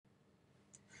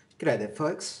G'day there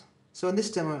folks. So in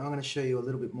this demo I'm going to show you a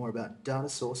little bit more about data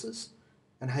sources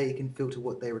and how you can filter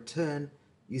what they return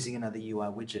using another UI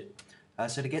widget.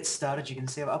 So to get started, you can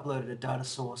see I've uploaded a data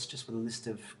source just with a list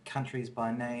of countries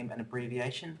by name and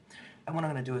abbreviation, and what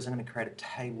I'm going to do is I'm going to create a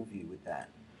table view with that.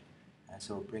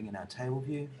 So we'll bring in our table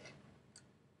view,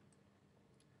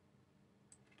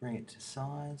 bring it to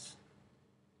size,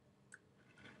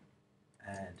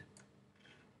 and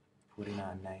put in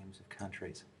our names of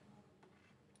countries.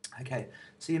 Okay,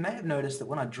 so you may have noticed that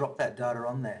when I drop that data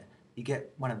on there, you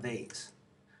get one of these.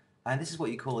 And this is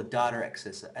what you call a data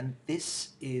accessor, and this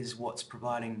is what's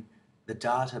providing the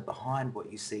data behind what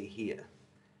you see here.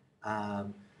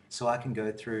 So I can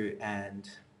go through and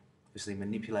obviously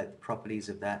manipulate the properties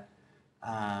of that.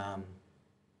 I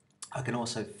can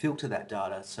also filter that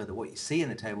data so that what you see in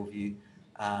the table view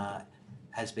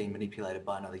has been manipulated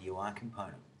by another UI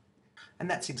component. And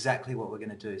that's exactly what we're going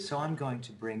to do. So I'm going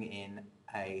to bring in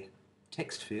a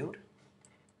text field,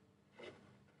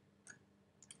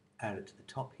 add it to the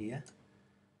top here,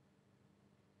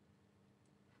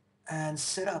 and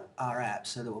set up our app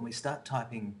so that when we start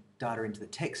typing data into the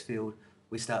text field,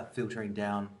 we start filtering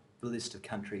down the list of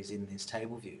countries in this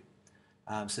table view.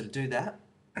 So to do that,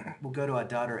 we'll go to our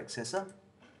data accessor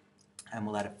and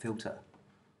we'll add a filter.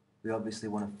 We obviously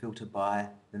want to filter by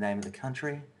the name of the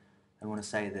country, and we want to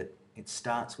say that it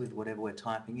starts with whatever we're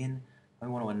typing in, and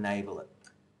we want to enable it.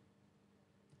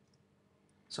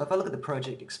 So if I look at the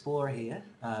Project Explorer here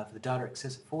for the data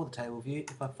accessor for the table view,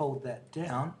 if I fold that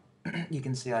down, you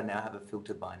can see I now have a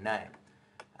filter by name.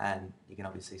 And you can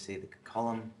obviously see the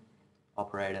column,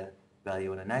 operator,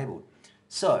 value, and enabled.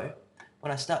 So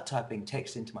when I start typing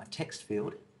text into my text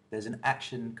field, there's an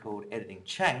action called editing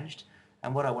changed,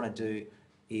 and what I want to do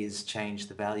is change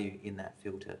the value in that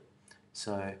filter.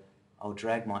 So I'll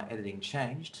drag my editing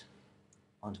changed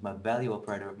onto my value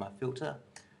operator of my filter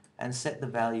and set the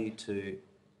value to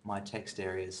my text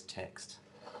area's text.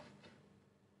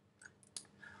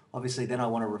 Obviously then I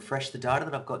want to refresh the data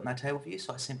that I've got in my table view,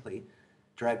 so I simply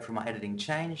drag from my editing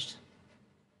changed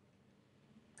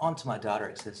onto my data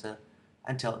accessor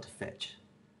and tell it to fetch.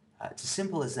 It's as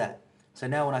simple as that. So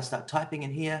now when I start typing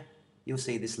in here, you'll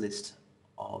see this list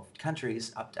of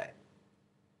countries update.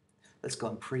 Let's go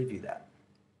and preview that.